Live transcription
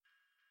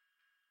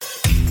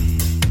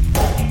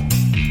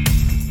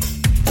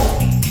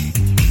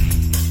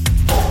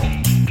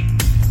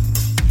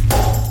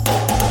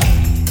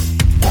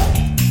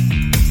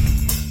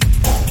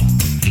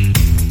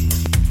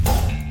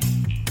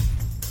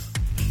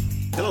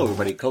Hello,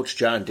 everybody. Coach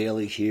John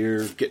Daly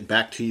here, getting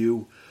back to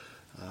you.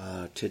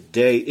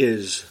 Today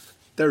is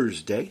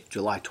Thursday,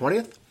 July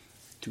 20th,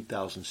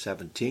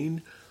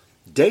 2017.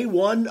 Day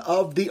one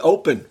of the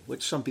Open,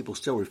 which some people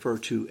still refer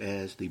to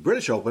as the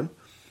British Open,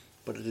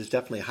 but it has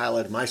definitely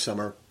highlighted my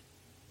summer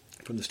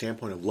from the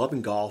standpoint of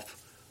loving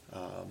golf,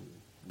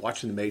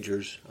 watching the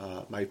majors.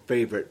 My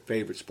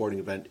favorite sporting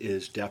event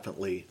is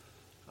definitely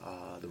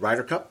the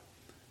Ryder Cup,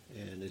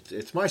 and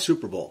it's my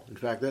Super Bowl. In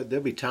fact,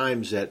 there'll be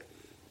times that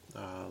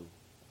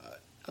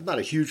I'm not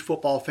a huge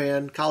football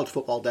fan, college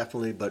football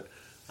definitely, but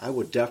I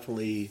would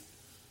definitely,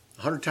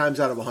 100 times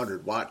out of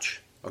 100,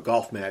 watch a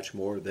golf match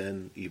more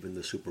than even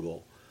the Super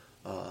Bowl.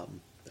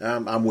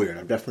 I'm weird.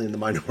 I'm definitely in the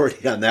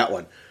minority on that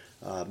one.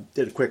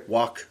 Did a quick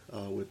walk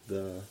with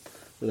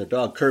our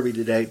dog Kirby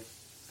today,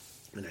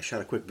 and I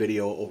shot a quick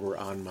video over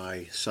on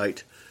my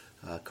site,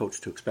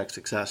 Coach to Expect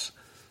Success,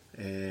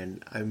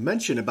 and I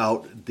mentioned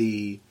about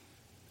the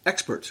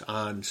experts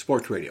on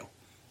sports radio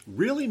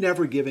really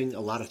never giving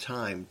a lot of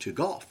time to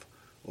golf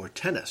or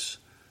tennis.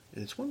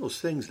 And it's one of those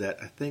things that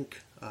I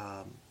think,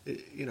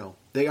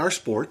 they are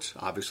sports,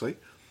 obviously,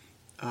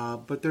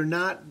 but they're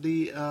not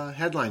the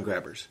headline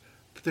grabbers.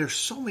 But there's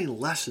so many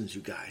lessons,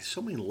 you guys,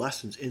 so many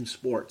lessons in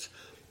sports.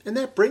 And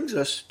that brings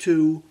us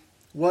to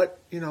what,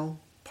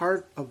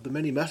 part of the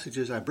many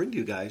messages I bring to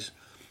you guys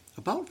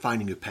about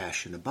finding your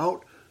passion,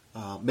 about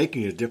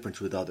making a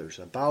difference with others,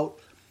 about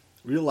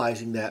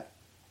realizing that,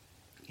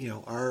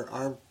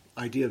 our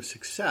idea of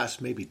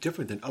success may be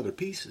different than other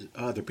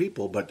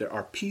people, but there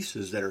are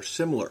pieces that are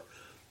similar.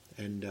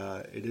 And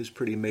it is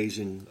pretty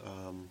amazing.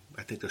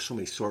 I think there's so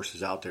many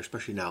sources out there,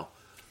 especially now.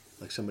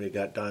 Like somebody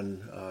got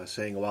done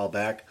saying a while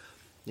back,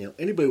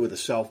 anybody with a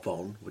cell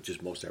phone, which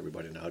is most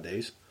everybody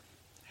nowadays,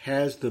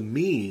 has the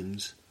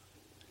means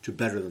to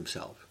better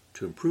themselves,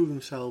 to improve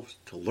themselves,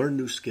 to learn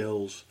new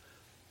skills.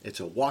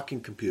 It's a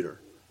walking computer.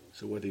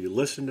 So whether you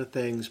listen to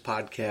things,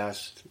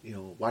 podcasts,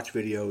 watch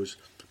videos,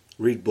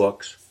 read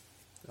books,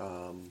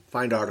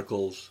 find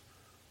articles,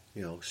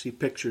 see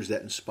pictures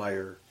that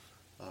inspire,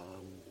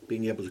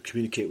 being able to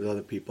communicate with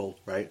other people,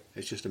 right?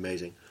 It's just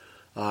amazing.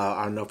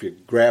 I don't know if you're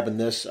grabbing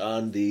this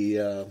on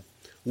the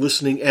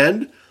listening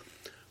end,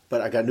 but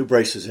I got new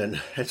braces in.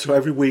 And so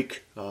every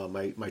week,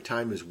 my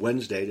time is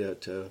Wednesday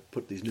to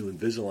put these new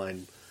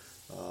Invisalign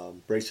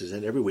braces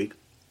in every week.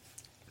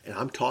 And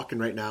I'm talking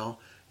right now,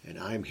 and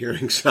I'm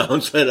hearing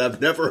sounds that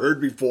I've never heard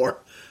before.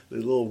 The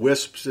little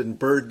wisps and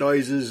bird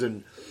noises,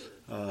 and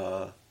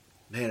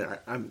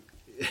I'm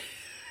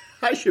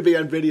I should be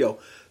on video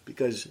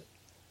because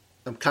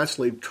I'm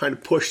constantly trying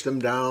to push them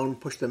down,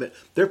 push them in.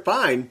 They're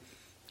fine,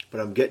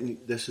 but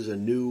this is a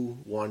new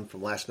one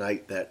from last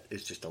night that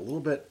is just a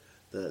little bit,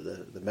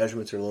 the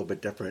measurements are a little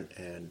bit different.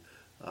 And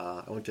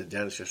I went to the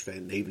dentist yesterday,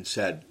 and they even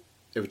said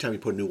every time you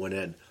put a new one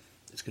in,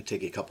 it's going to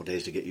take you a couple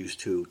days to get used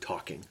to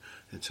talking.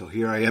 And so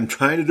here I am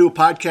trying to do a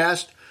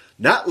podcast,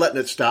 not letting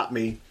it stop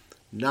me,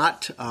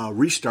 not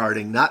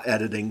restarting, not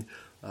editing,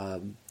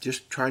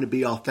 just trying to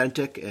be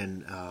authentic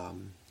and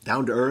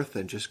down to earth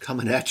and just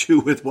coming at you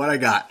with what I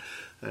got.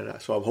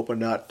 And so I'm hoping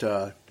not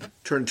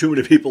turn too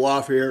many people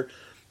off here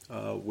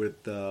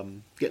with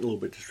getting a little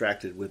bit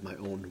distracted with my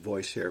own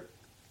voice here.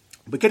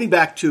 But getting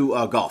back to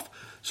golf.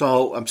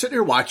 So I'm sitting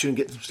here watching,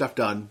 getting some stuff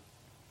done.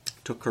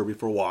 Took Kirby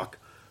for a walk.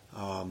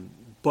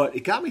 But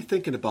it got me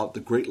thinking about the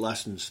great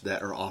lessons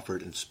that are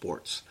offered in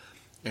sports.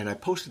 And I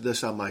posted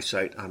this on my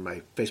site, on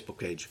my Facebook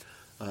page.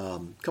 A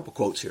couple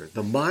quotes here.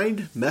 The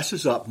mind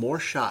messes up more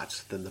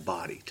shots than the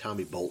body.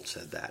 Tommy Bolt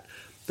said that.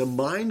 The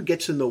mind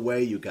gets in the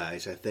way, you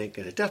guys, I think,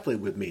 and it definitely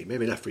with me,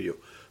 maybe not for you,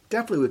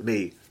 definitely with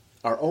me,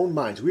 our own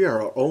minds. We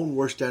are our own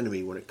worst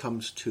enemy when it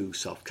comes to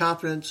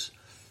self-confidence.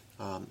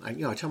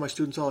 I tell my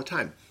students all the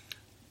time,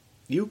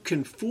 you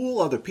can fool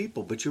other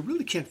people, but you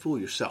really can't fool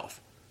yourself.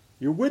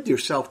 You're with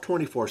yourself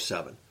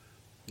 24/7.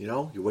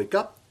 You wake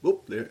up,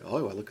 whoop, there, I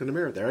look in the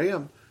mirror, there I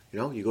am.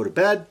 You go to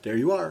bed, there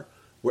you are.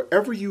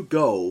 Wherever you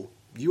go,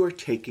 you are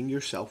taking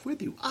yourself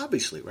with you,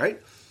 obviously,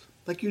 right?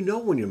 Like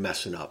when you're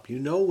messing up.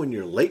 When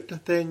you're late to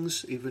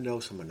things, even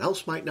though someone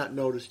else might not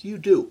notice, you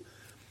do.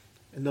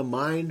 And the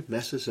mind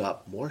messes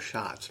up more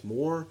shots,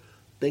 more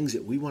things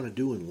that we want to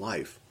do in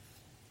life.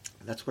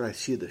 And that's what I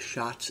see the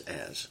shots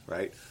as,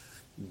 right?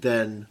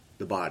 Than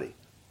the body,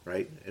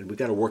 right? And we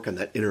got to work on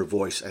that inner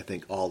voice, I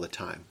think, all the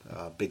time,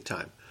 big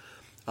time.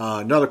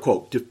 Another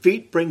quote,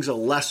 defeat brings a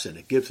lesson.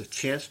 It gives a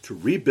chance to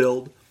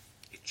rebuild,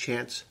 a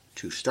chance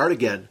to start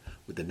again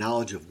with the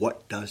knowledge of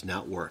what does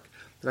not work.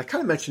 And I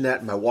kind of mentioned that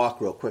in my walk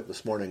real quick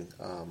this morning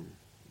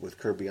with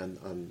Kirby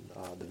on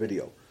the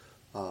video.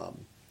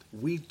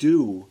 We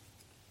do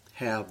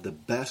have the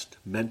best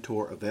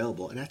mentor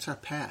available, and that's our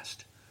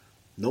past.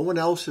 No one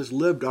else has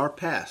lived our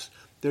past.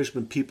 There's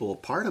been people a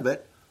part of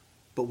it,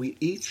 but we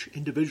each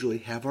individually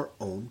have our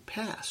own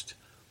past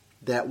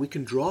that we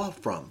can draw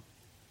from.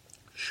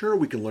 Sure,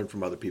 we can learn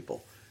from other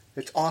people.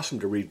 It's awesome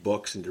to read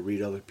books and to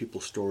read other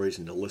people's stories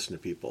and to listen to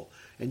people.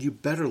 And you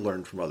better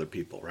learn from other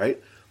people,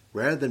 right?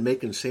 Rather than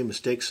making the same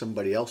mistakes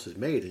somebody else has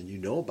made and you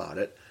know about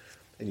it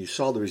and you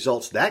saw the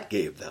results that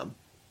gave them,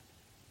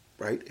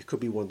 right? It could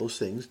be one of those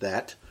things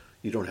that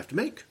you don't have to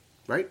make,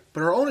 right?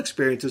 But our own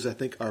experiences, I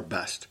think, are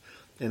best.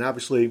 And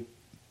obviously,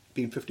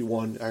 being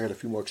 51, I got a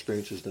few more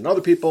experiences than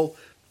other people,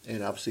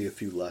 and obviously a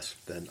few less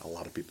than a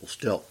lot of people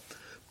still.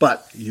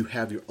 But you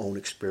have your own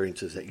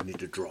experiences that you need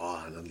to draw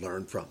on and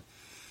learn from.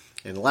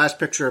 And the last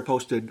picture I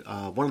posted,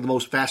 one of the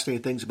most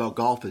fascinating things about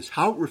golf is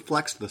how it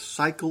reflects the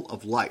cycle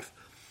of life.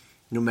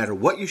 No matter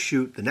what you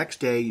shoot, the next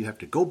day you have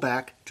to go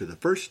back to the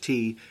first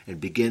tee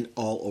and begin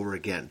all over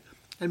again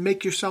and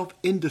make yourself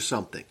into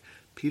something.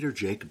 Peter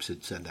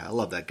Jacobsen said that. I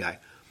love that guy.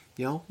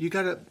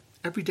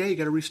 Every day you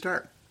got to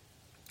restart.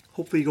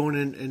 Hopefully you're going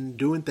in and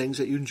doing things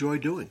that you enjoy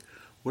doing.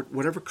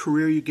 Whatever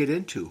career you get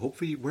into,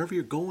 hopefully wherever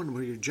you're going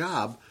with your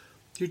job,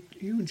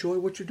 you enjoy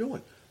what you're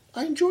doing.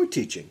 I enjoy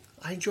teaching.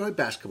 I enjoy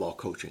basketball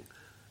coaching.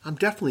 I'm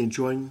definitely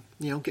enjoying,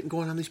 getting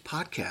going on these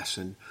podcasts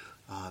and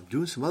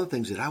doing some other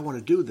things that I want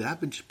to do that I've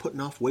been just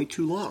putting off way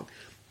too long.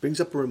 Brings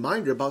up a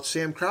reminder about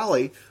Sam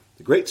Crowley,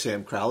 the great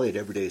Sam Crowley at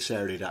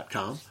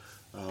EverydaySaturday.com.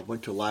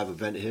 Went to a live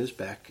event of his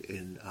back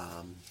in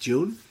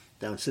June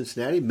down in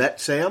Cincinnati.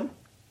 Met Sam,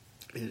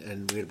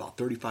 and we had about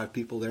 35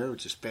 people there,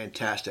 which is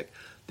fantastic.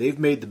 They've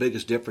made the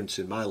biggest difference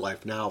in my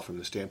life now from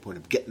the standpoint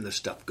of getting this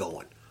stuff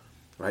going,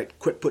 right?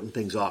 Quit putting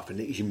things off. And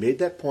he made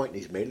that point,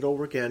 and he's made it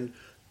over again.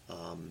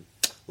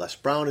 Les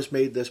Brown has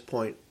made this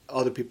point.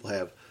 Other people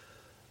have.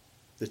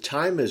 The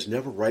time is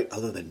never right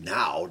other than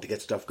now to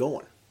get stuff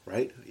going,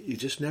 right? You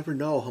just never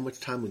know how much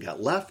time we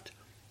got left.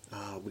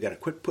 We got to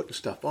quit putting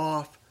stuff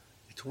off.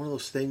 It's one of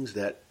those things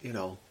that,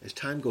 as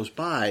time goes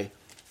by,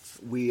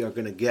 we are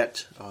going to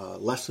get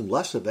less and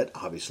less of it,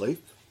 obviously,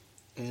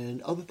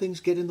 and other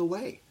things get in the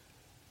way,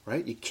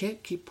 right? You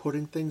can't keep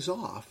putting things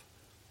off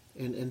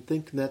and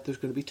thinking that there's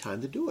going to be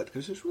time to do it,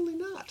 because there's really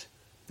not.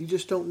 You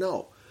just don't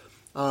know.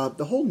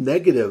 The whole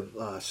negative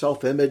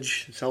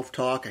self-image,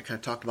 self-talk, I kind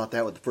of talked about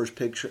that with the first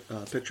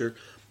picture.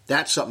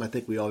 That's something I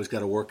think we always got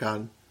to work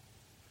on,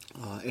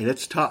 and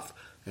it's tough.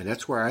 And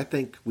that's where I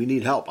think we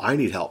need help. I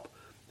need help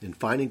in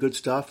finding good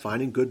stuff,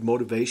 finding good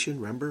motivation.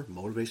 Remember,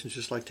 motivation is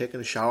just like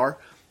taking a shower.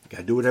 You got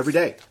to do it every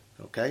day,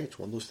 okay? It's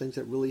one of those things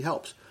that really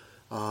helps.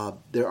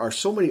 There are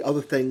so many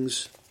other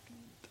things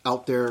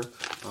out there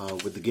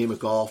with the game of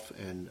golf,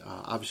 and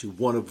obviously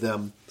one of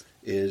them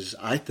is,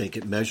 I think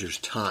it measures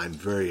time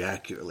very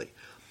accurately.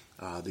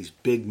 These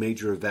big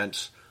major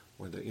events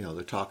where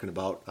they're talking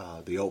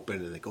about the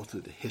Open, and they go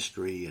through the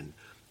history and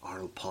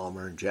Arnold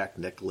Palmer and Jack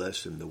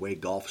Nicklaus and the way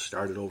golf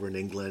started over in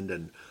England.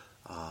 And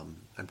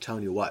I'm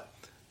telling you what,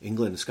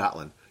 England and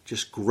Scotland,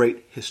 just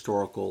great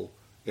historical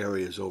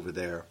areas over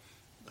there.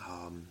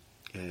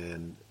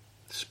 And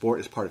sport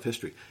is part of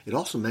history. It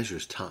also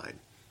measures time.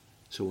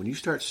 So when you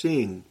start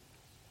seeing,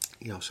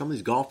 some of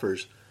these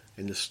golfers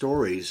and the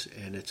stories,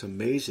 and it's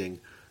amazing.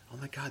 Oh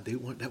my God,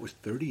 that was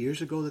 30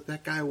 years ago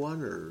that guy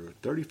won, or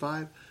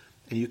 35,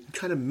 and you can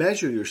kind of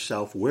measure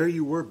yourself where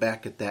you were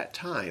back at that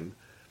time,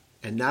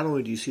 and not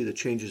only do you see the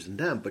changes in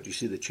them, but you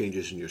see the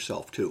changes in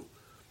yourself too.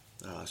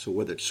 So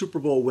whether it's Super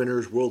Bowl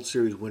winners, World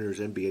Series winners,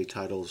 NBA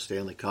titles,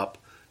 Stanley Cup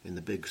in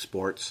the big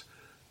sports,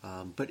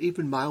 but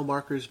even mile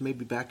markers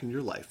maybe back in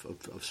your life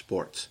of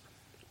sports.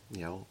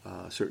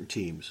 Certain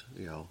teams,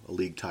 a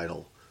league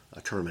title,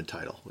 a tournament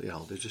title.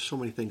 There's just so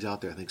many things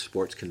out there I think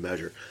sports can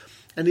measure.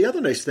 And the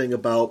other nice thing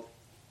about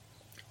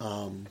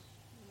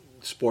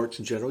sports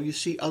in general, you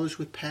see others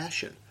with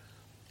passion.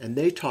 And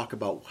they talk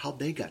about how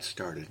they got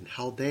started and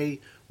how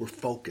they were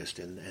focused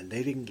and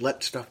they didn't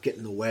let stuff get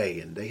in the way,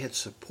 and they had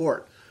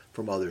support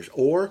from others.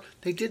 Or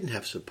they didn't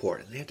have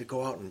support and they had to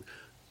go out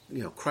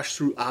and crush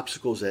through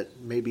obstacles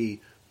that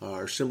maybe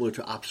are similar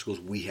to obstacles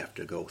we have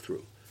to go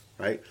through,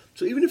 right?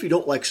 So even if you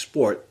don't like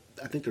sport,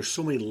 I think there's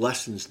so many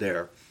lessons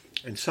there.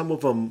 And some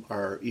of them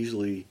are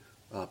easily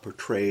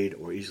portrayed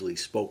or easily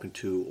spoken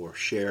to or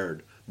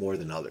shared more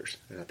than others.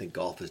 And I think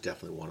golf is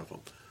definitely one of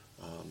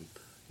them.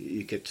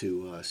 You get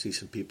to see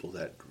some people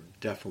that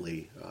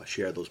definitely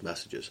share those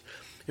messages.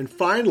 And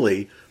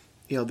finally,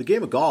 the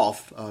game of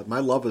golf, my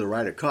love of the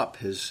Ryder Cup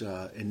has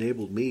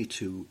enabled me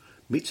to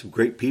meet some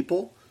great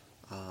people,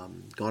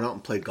 gone out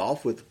and played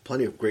golf with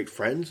plenty of great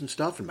friends and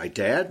stuff. And my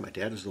dad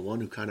is the one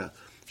who kind of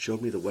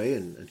showed me the way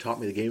and taught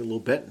me the game a little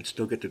bit, and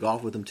still get to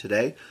golf with him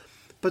today.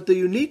 But the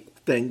unique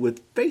thing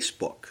with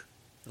Facebook,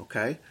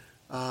 okay,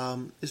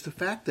 is the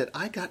fact that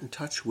I got in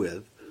touch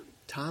with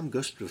Tom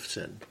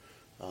Gustafsson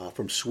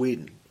from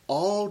Sweden,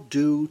 all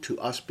due to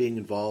us being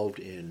involved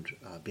in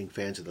being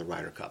fans of the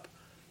Ryder Cup.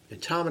 And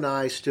Tom and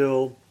I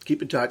still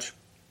keep in touch.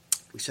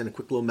 We sent a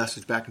quick little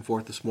message back and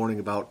forth this morning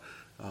about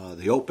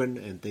the Open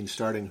and things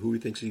starting, who he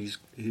thinks he's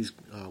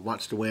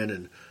wants to win,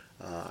 and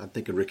I'm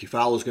thinking Ricky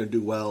Fowler's going to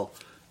do well.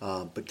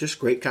 But just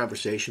great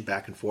conversation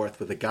back and forth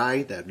with a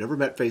guy that I've never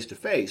met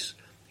face-to-face.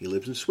 He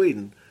lives in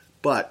Sweden,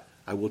 but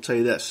I will tell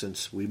you this,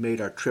 since we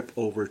made our trip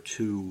over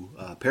to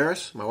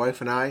Paris, my wife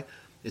and I,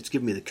 it's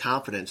given me the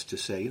confidence to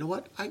say, you know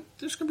what,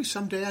 there's going to be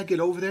someday I get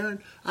over there, and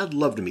I'd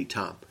love to meet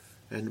Tom.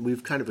 And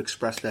we've kind of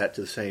expressed that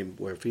to the same,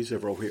 where if he's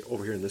ever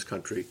over here in this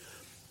country,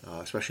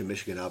 especially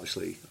Michigan,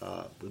 obviously,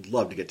 we'd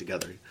love to get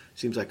together. He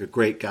seems like a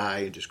great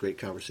guy and just great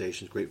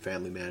conversations, great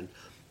family man.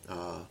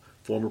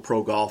 former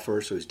pro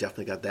golfer, so he's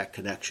definitely got that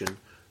connection.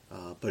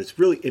 But it's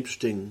really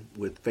interesting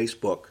with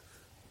Facebook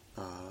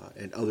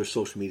and other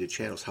social media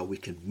channels how we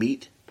can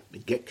meet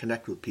and get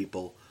connected with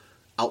people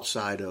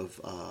outside of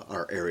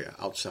our area,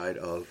 outside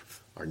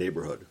of our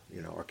neighborhood,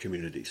 our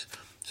communities.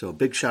 So a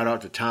big shout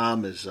out to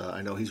Tom, as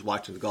I know he's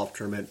watching the golf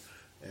tournament,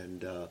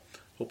 and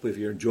hopefully if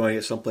you're enjoying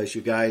it someplace,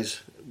 you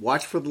guys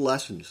watch for the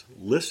lessons,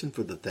 listen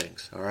for the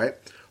things, all right?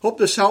 Hope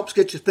this helps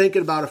get you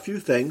thinking about a few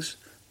things.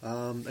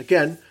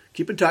 Again,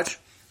 keep in touch.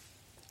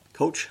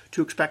 Coach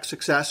to Expect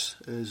Success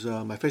is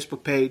my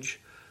Facebook page.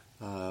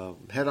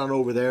 Head on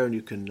over there and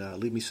you can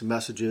leave me some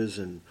messages,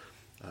 and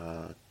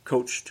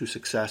Coach to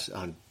Success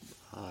on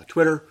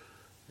Twitter,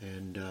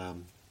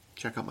 and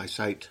check out my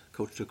site,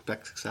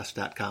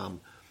 coachtoexpectsuccess.com,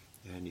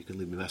 and you can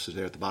leave me a message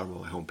there at the bottom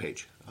of my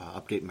homepage.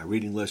 Update my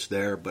reading list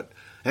there, but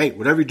hey,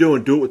 whatever you're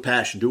doing, do it with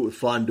passion, do it with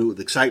fun, do it with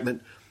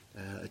excitement.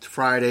 It's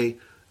Friday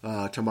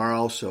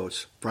tomorrow, so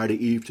it's Friday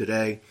Eve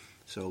today,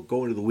 so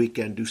go into the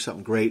weekend, do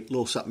something great, a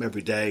little something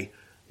every day,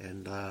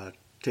 and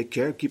take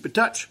care, keep in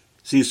touch.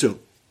 See you soon.